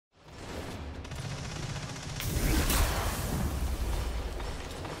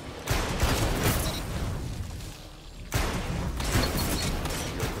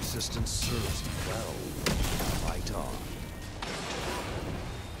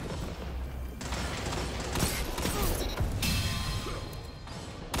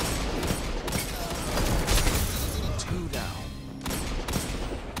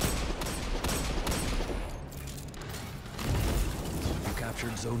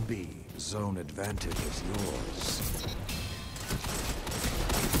Zone B. Zone advantage is yours.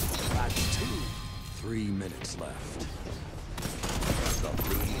 That's 2. 3 minutes left. The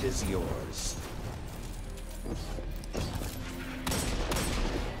lead is yours.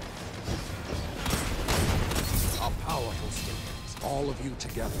 A powerful statement. All of you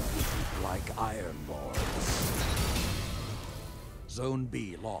together, like iron balls. Zone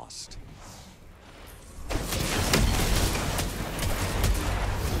B lost.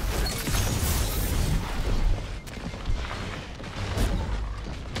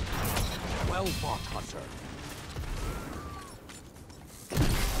 Well fought, Hunter.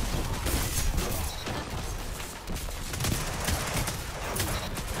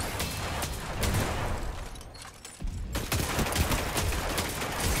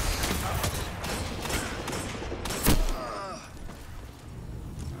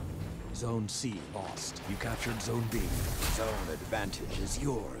 Zone C lost. You captured Zone B. Zone advantage is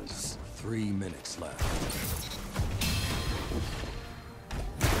yours. 3 minutes left.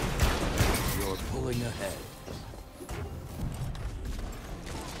 You're pulling ahead.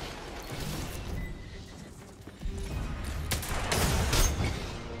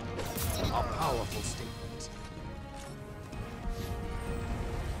 A powerful statement.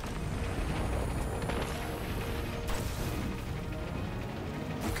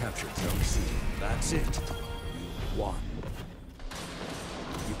 You captured Zone C. That's it. You won.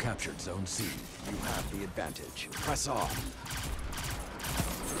 You captured Zone C. You have the advantage. Press on.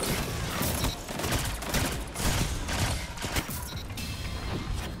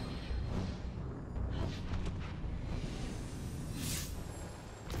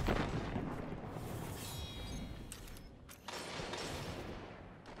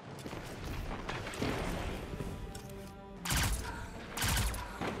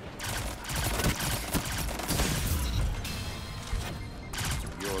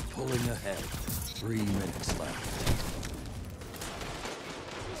 Pulling ahead. 3 minutes left.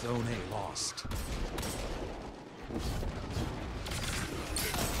 Zone A lost.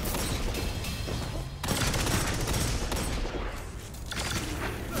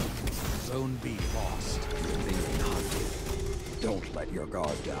 Zone B lost. You're being hunted. Don't let your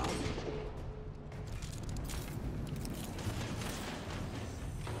guard down.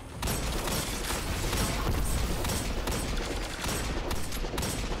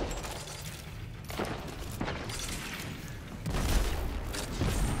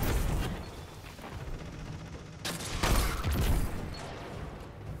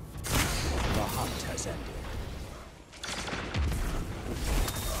 Has ended.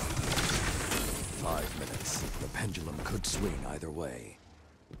 5 minutes. The pendulum could swing either way.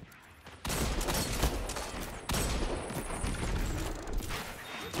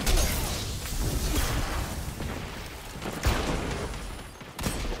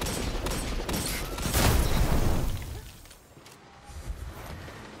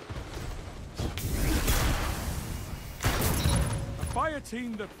 A fire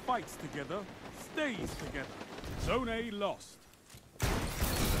team that fights together stays together. Zone A lost.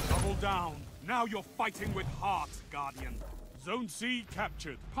 Double down. Now you're fighting with heart, Guardian. Zone C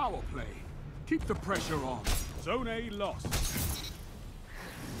captured. Power play. Keep the pressure on. Zone A lost.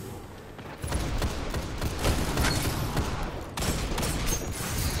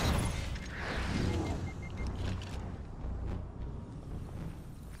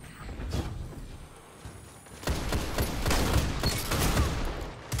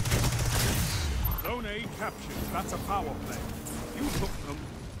 Zone A captured. That's a power play. You took them,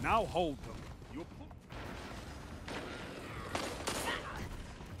 now hold them. You're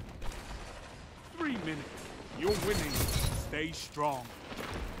 3 minutes. You're winning. Stay strong.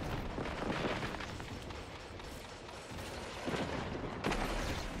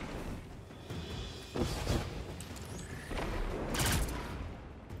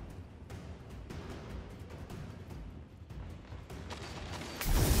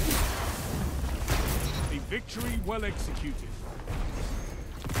 A victory well executed.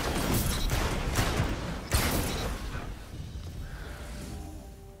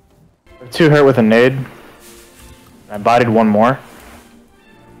 Two hurt with a nade. I bodied one more.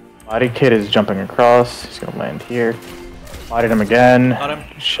 Body kid is jumping across. He's gonna land here. Bodied him again. Got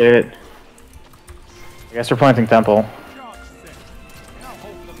him. Shit. I guess we're planting temple.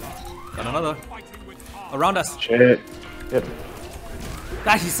 Got another. Around us. Shit. Yep.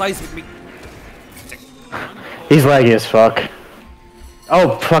 Ah, he sized with me. He's laggy as fuck.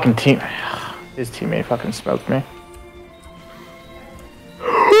 Oh, fucking team. His teammate fucking smoked me.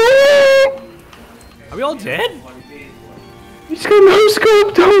 Are we all dead? He's got no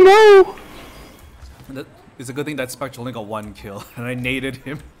scope. Don't know. It's a good thing that Spectral only got 1 kill, and I naded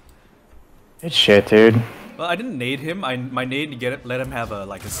him. It's shit, dude. Well, I didn't nade him. My nade let him have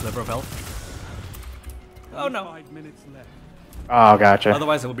a sliver of health. Oh no. 5 minutes left. Oh, gotcha.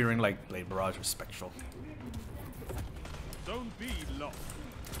 Otherwise, it would be ring like Blade Barrage or Spectral. Zone B lost.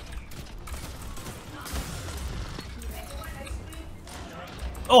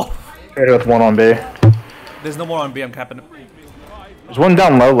 Oh! Traded with one on B. There's no more on B. I'm capping it. There's one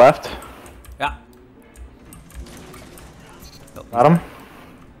down low left. Yeah. Got him.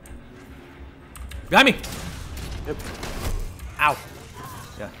 Behind me! Yep. Ow.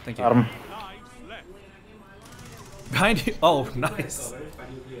 Yeah, thank you. Got him. Behind you. Oh, nice.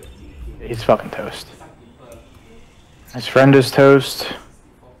 He's fucking toast. His friend is toast.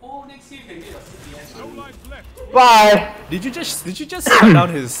 Bye. Did you just slap down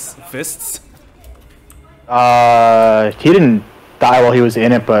his fists? He didn't die while he was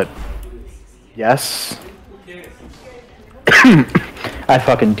in it, but yes. I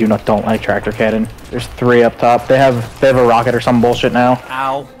fucking don't like tractor cannon. There's 3 up top. They have a rocket or some bullshit now.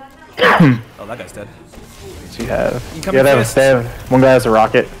 Ow. Oh, that guy's dead. So you have. Incoming Yeah, fist. they have one guy has a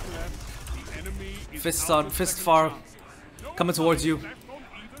rocket. Fists on, fist far, coming towards you.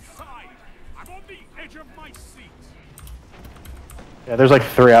 I'm on the edge of my seat. Yeah, there's like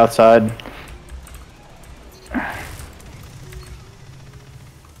 3 outside.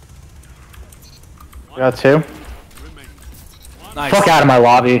 We got 2. Nice. Fuck out of my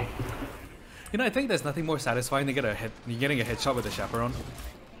lobby. You know, I think there's nothing more satisfying than getting a headshot with a chaperone.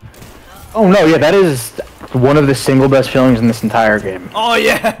 Oh no, yeah, that is one of the single best feelings in this entire game. Oh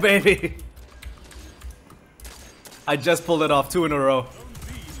yeah, baby! I just pulled it off 2 in a row.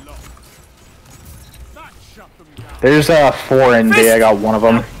 There's 4 in B, I got 1 of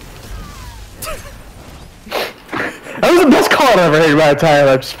them. That was the best call I've ever heard in my entire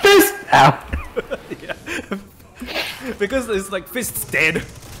life. Just fist out. Yeah. Because it's like fists dead.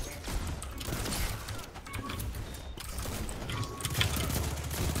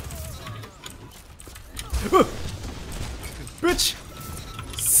 Bitch!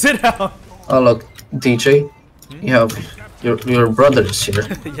 Sit down! Oh look, DJ, you have your brother is here.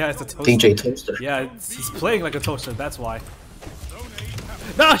 Yeah, it's a toaster. DJ Toaster. Yeah, he's playing like a toaster, that's why.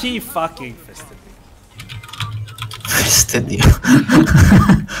 No, he fucking fisted me. Fisted you.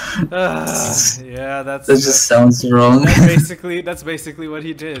 Yeah, That just sounds wrong. That's basically what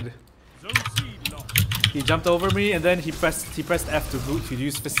he did. He jumped over me and then he pressed F to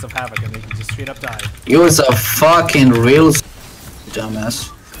use Fists of Havoc and then he just straight up died. You was a fucking real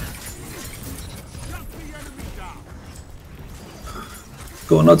dumbass.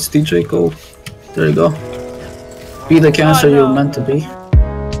 Go nuts, DJ, go. There you go. Be the cancer you're meant to be.